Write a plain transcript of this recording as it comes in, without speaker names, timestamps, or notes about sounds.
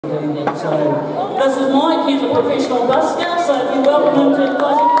doing it. So, this is Mike, he's a professional busker, so if you welcome him to the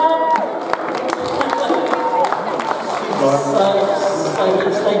Cossie Club. so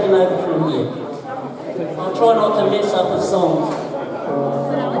he's taking over from here. I'll try not to mess up his songs.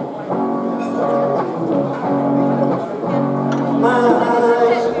 My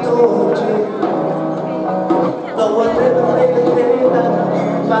eyes adored you, though I never made a hand up.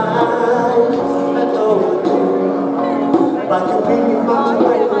 My eyes adored you, like a baby mountain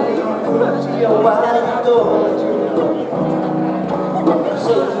away from me. Couldn't see how I adored you.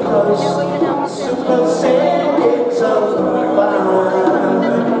 So close, and it's so fine.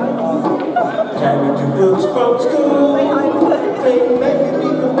 Carried you books from school, they made me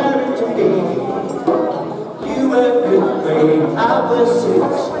leave married to me. You were 5th grade, I was 6,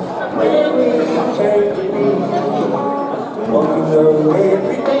 when we came to be. Walking home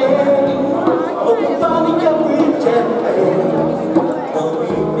every day, hoping Bonnie can pretend. But we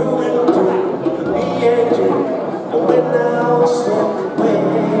grew into for me and you, and we're now separate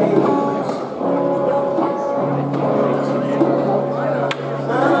ways.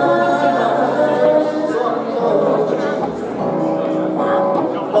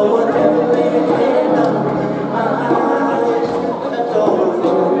 Oh, I never laid a hand on my eyes adored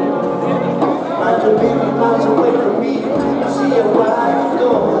you. Like a baby miles away from me, you couldn't see how I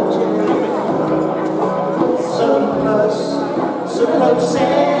adored you. So close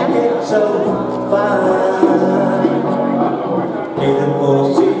and it's so fine. Headed for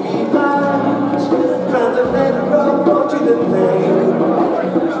city lights, trying to let her up, fortunate pain.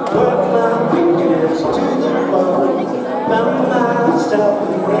 Work my fingers to the bone, found myself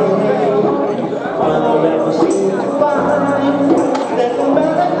in rain. All I'll ever seem to find, that no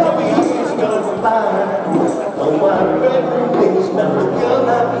matter how years go by, oh, I reminisce about the girl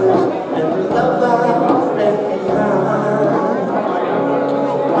I was and the love I left behind.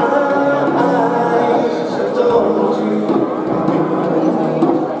 My eyes adored you,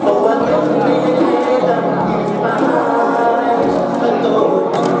 oh, I never laid a hand on you. My eyes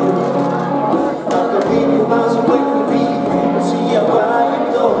adored you, like a baby miles away from me. You couldn't see how I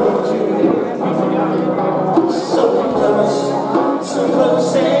adored you.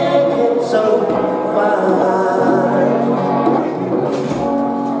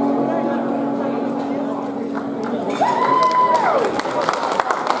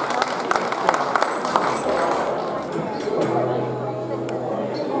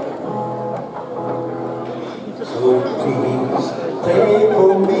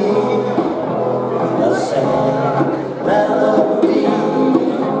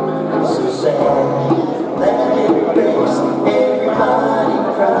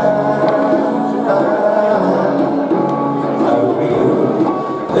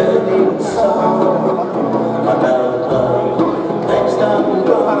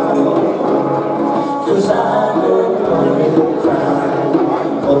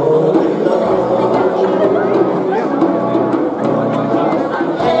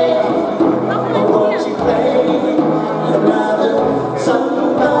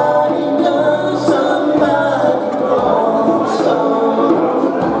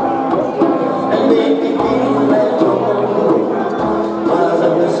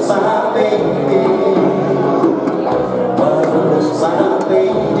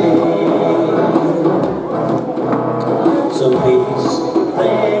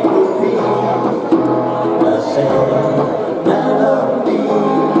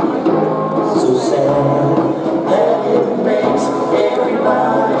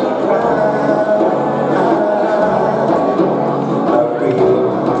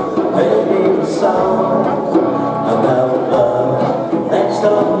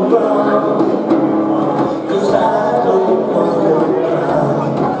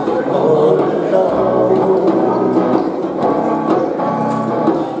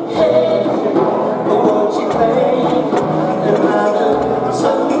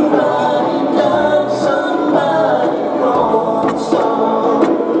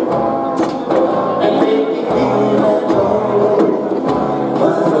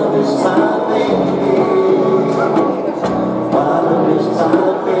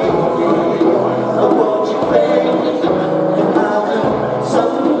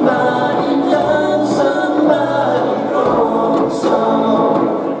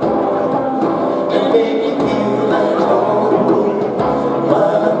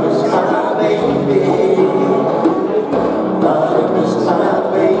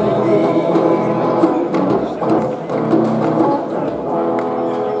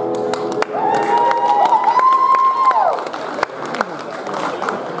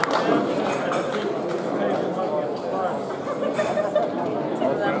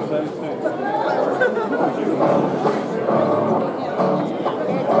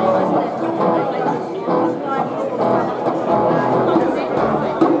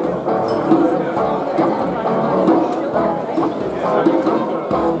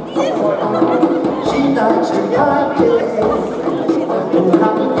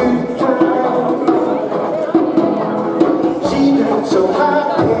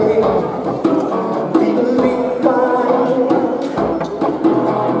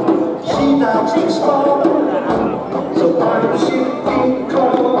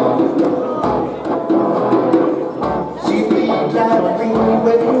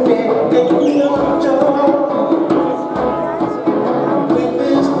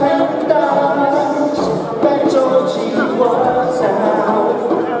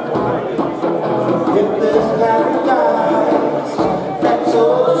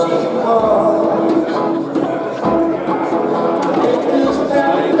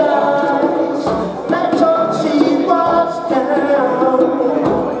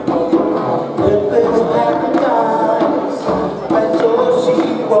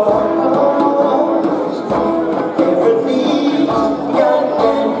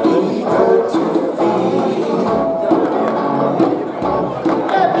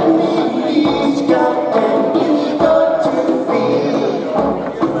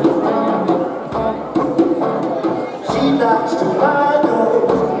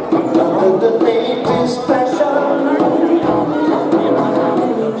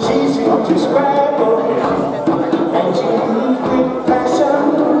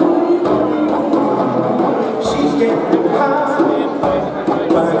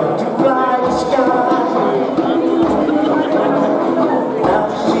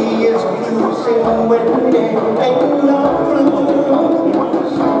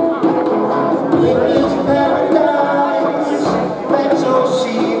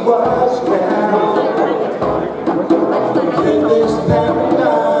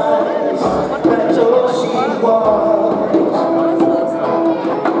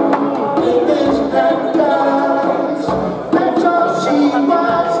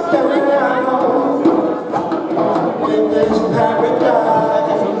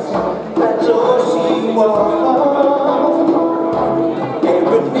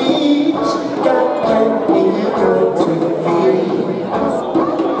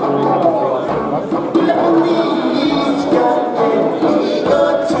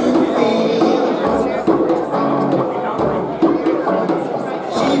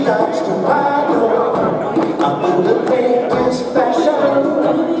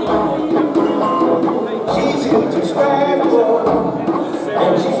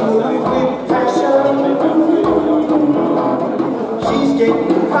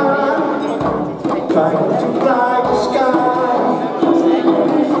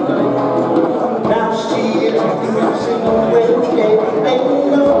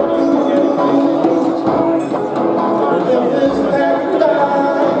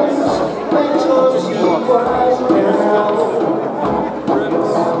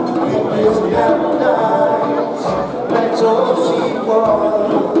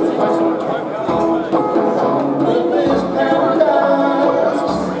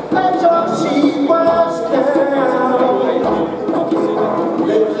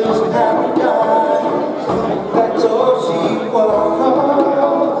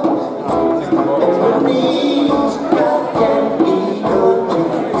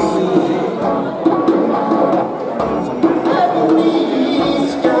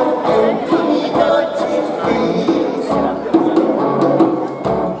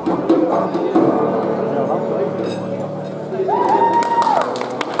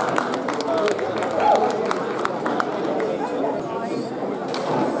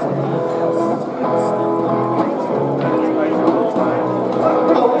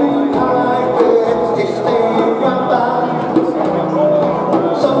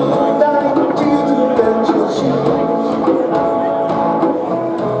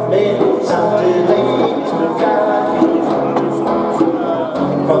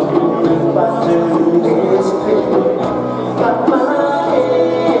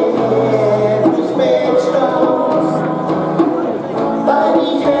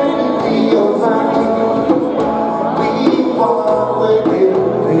 Body can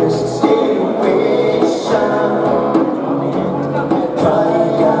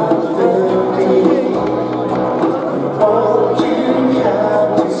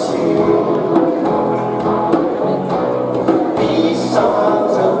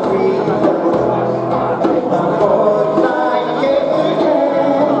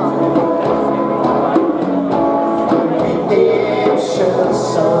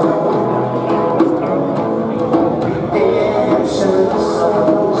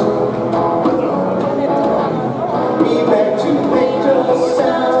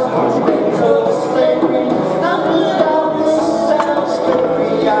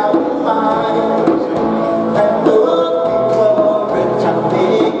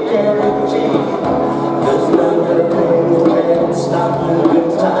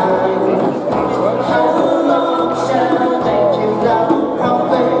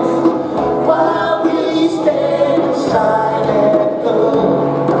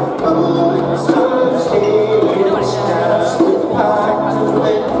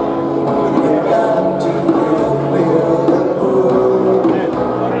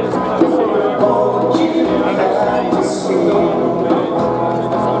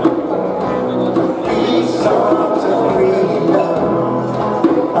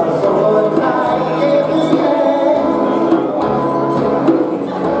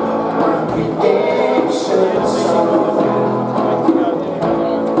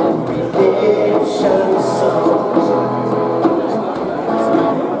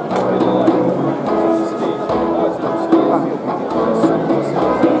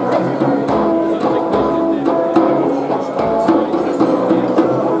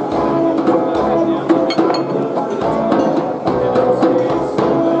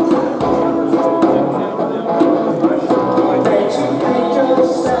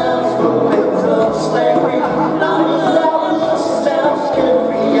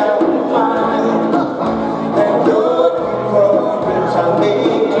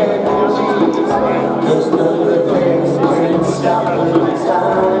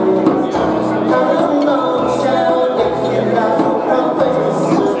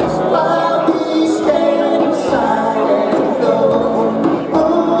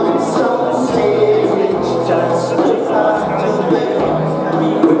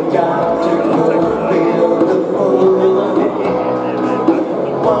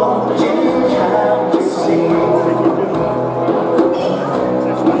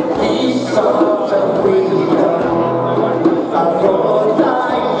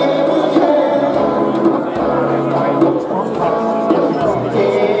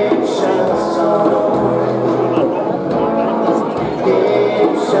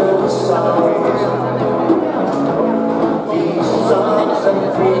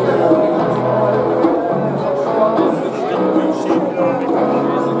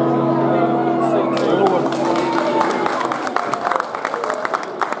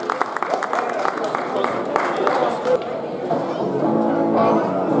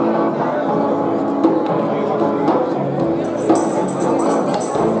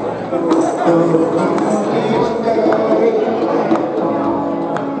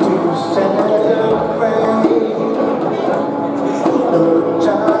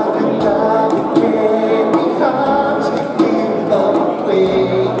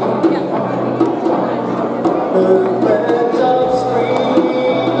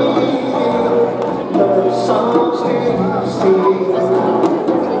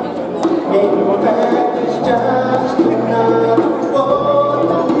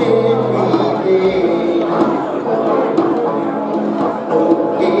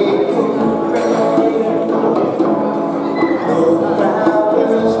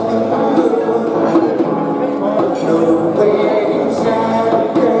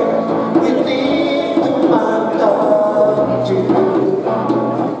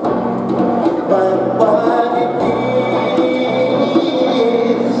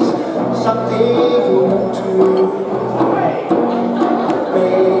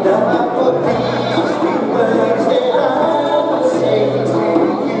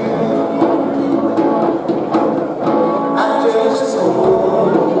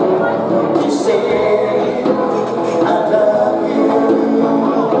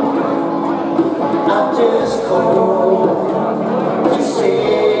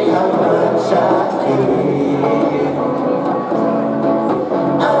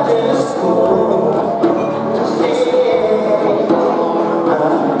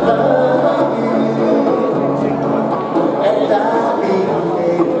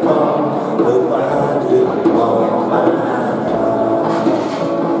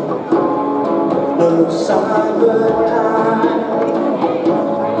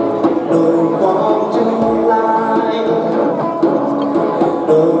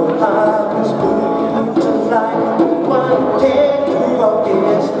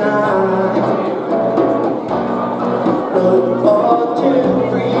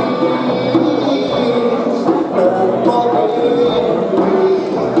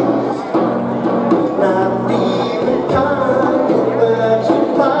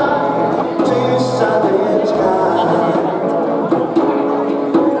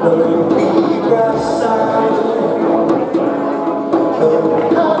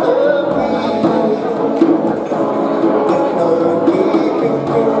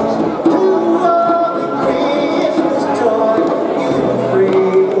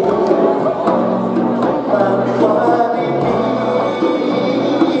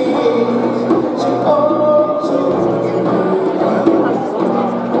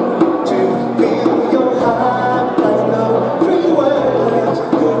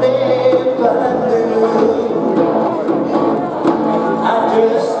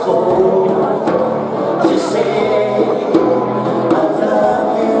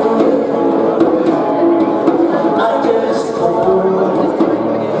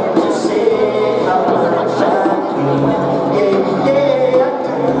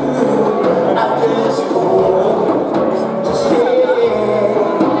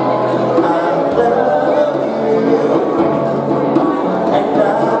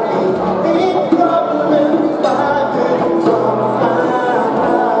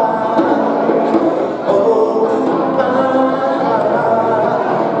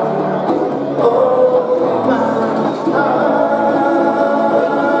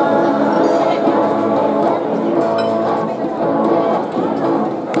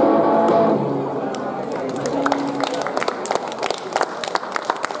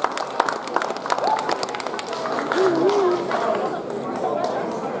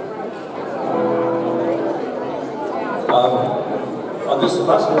I'm just a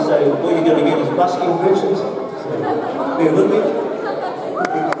busker, so all you're going to get is busking versions. So, bear with me.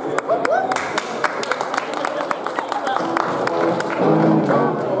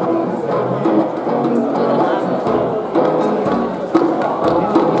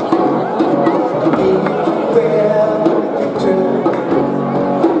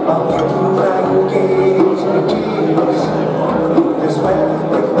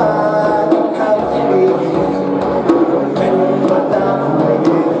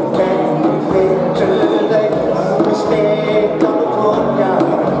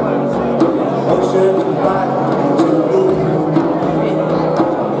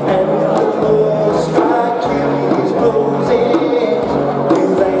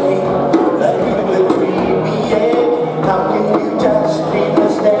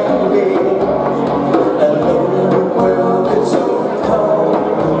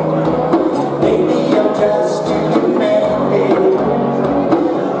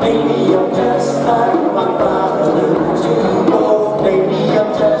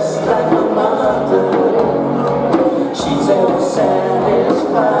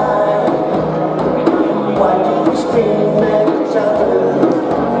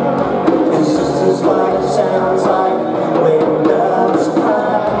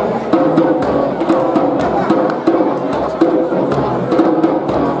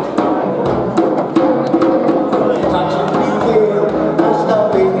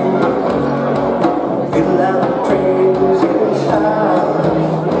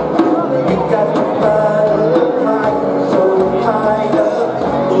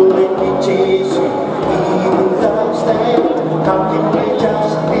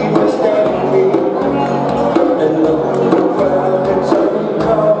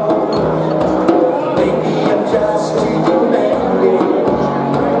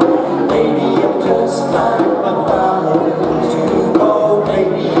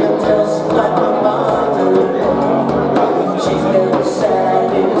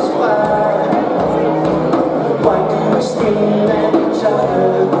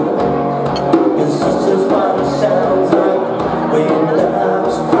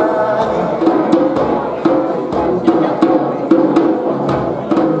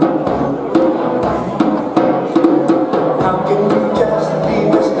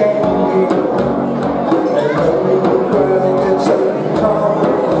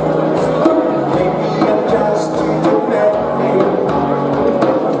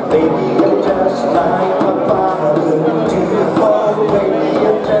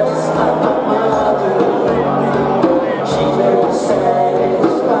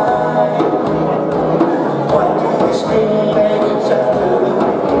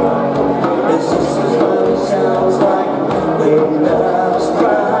 This is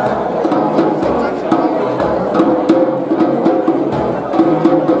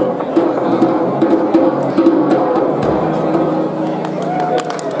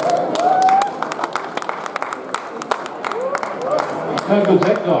How good's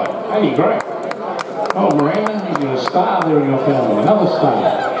that guy? Hey, great. Oh, Miranda, you're a star there in your family. Another star.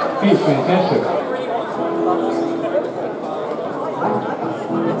 He's fantastic.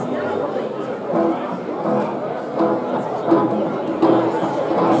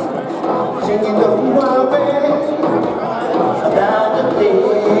 Singing don't worry about the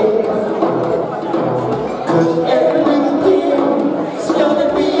day, 'cause everything's gonna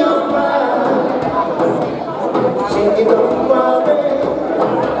be alright. Singing don't worry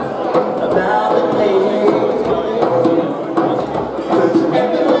about the day, 'cause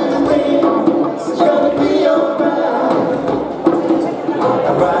everything's gonna be alright.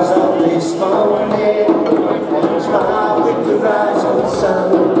 I rise up this morning, smile with the rising sun.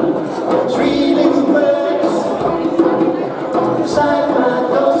 Three little birds beside my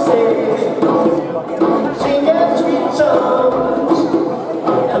doorstep, singing sweet songs,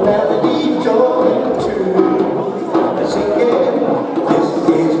 a melody joy and tune. Singing, this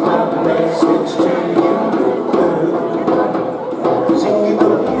is my message to you. Singing,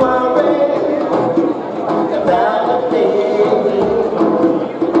 don't worry about a thing,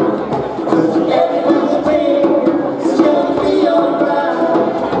 'cause everything's gonna be alright.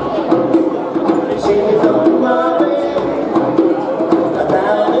 Singing, don't worry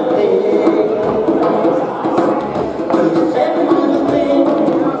about a thing, 'cause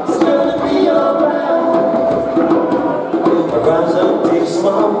everything's gonna be alright. I rise up this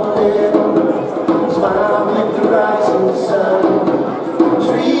morning, smile with the rising sun.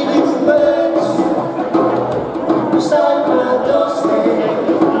 Three little birds beside my doorstep,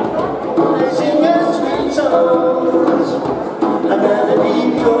 singing sweet songs, a melody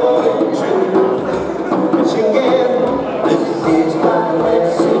pure and true. Singing, this is my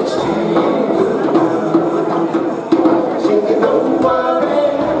message to you. Singing, don't worry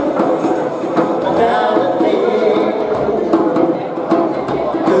about a thing,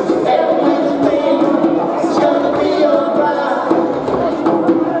 'cause everything's gonna be alright.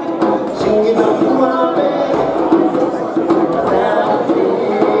 Singing, don't worry about a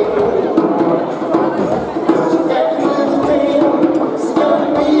thing, 'cause everything's gonna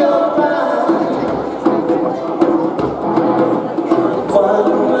be alright.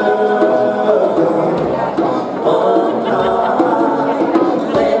 One love, one heart,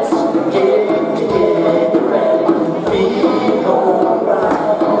 let's get together and be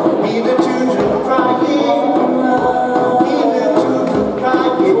alright. Hear the children crying, hear the children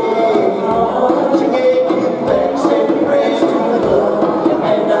crying, singing give thanks and praise to the Lord,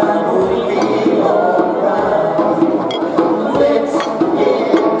 and I will be alright. Let's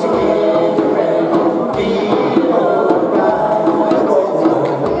get together and be alright.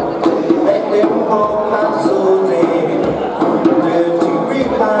 Let them all pass away, dirty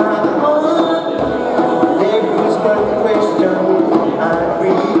remind. There is one question I'd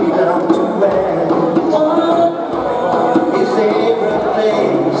really love to ask. Is there a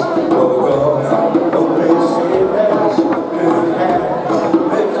place for all hopeless sinners could have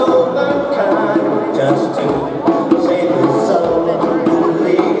with all mankind, just to save the soul who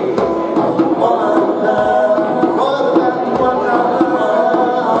live? One love, what about the one heart?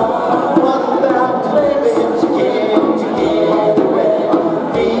 What about the living together and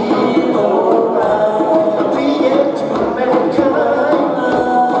be alright? I'm pleading to mankind.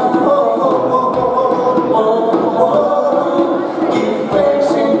 Give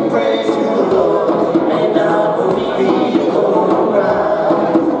thanks and praise to the Lord, and I will be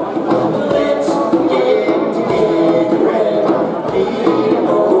alright. Let's get together and be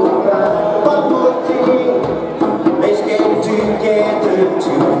alright. One more thing, let's get together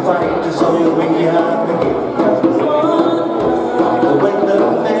to fight the soul when we are together. When the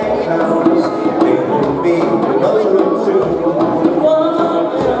man comes, there will be no room through.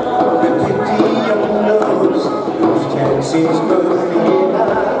 The pity of knows whose chances go thin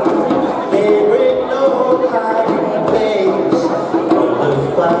out. There ain't no hiding place for the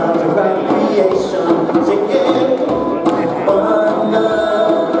Father of creation. Singing, one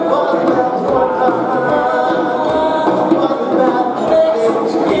love, what about the one heart? What about the living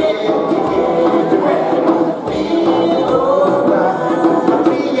together and be alright? I'm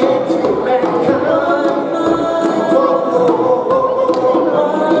pleading to mankind.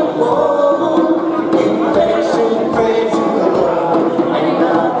 Give thanks and praise to the Lord, and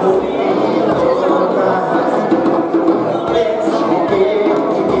I will be alright. Let's get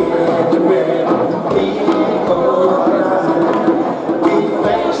together and be alright. Give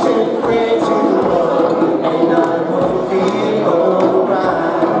thanks and praise to the Lord, and I will be alright.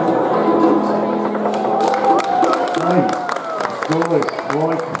 Joyce,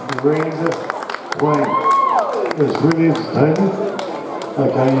 Mike, Miranda, Wayne. It was really entertaining.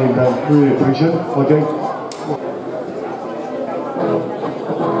 Okay, and really appreciate it. Okay.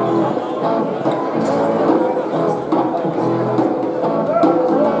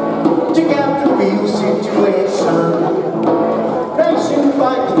 Check out the real situation. Nation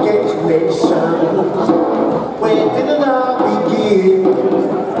fight to get your nation. Where did it all begin?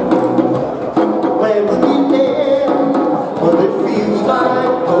 Where were we there? What it feels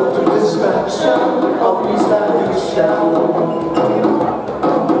like, total distraction, always like a shadow.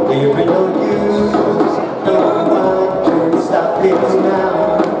 There ain't no use, no one can stop it now.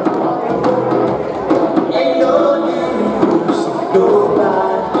 Ain't no use,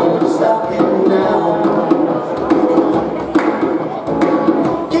 nobody can stop it now.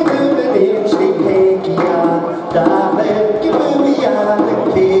 Give me the names, they take you out, darling. Give me the eye, they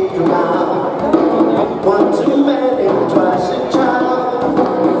take you out. Once a man and twice a child,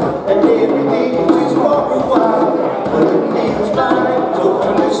 and everything is just for a while. But it feels like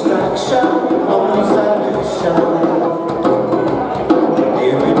total distraction, only solution.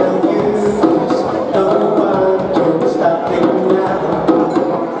 There ain't no use, no one can stop it now.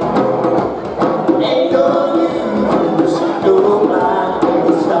 Ain't no use, nobody can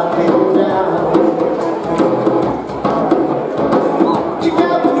stop it now. Check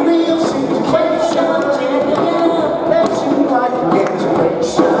out the real situation. Let's invite the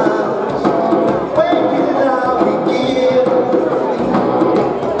generations. Where did it all begin?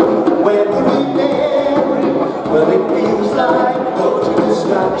 Where were we there? Well, it feels like total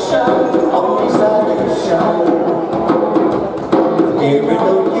distraction, only solution. There ain't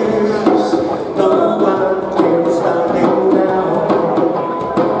no use,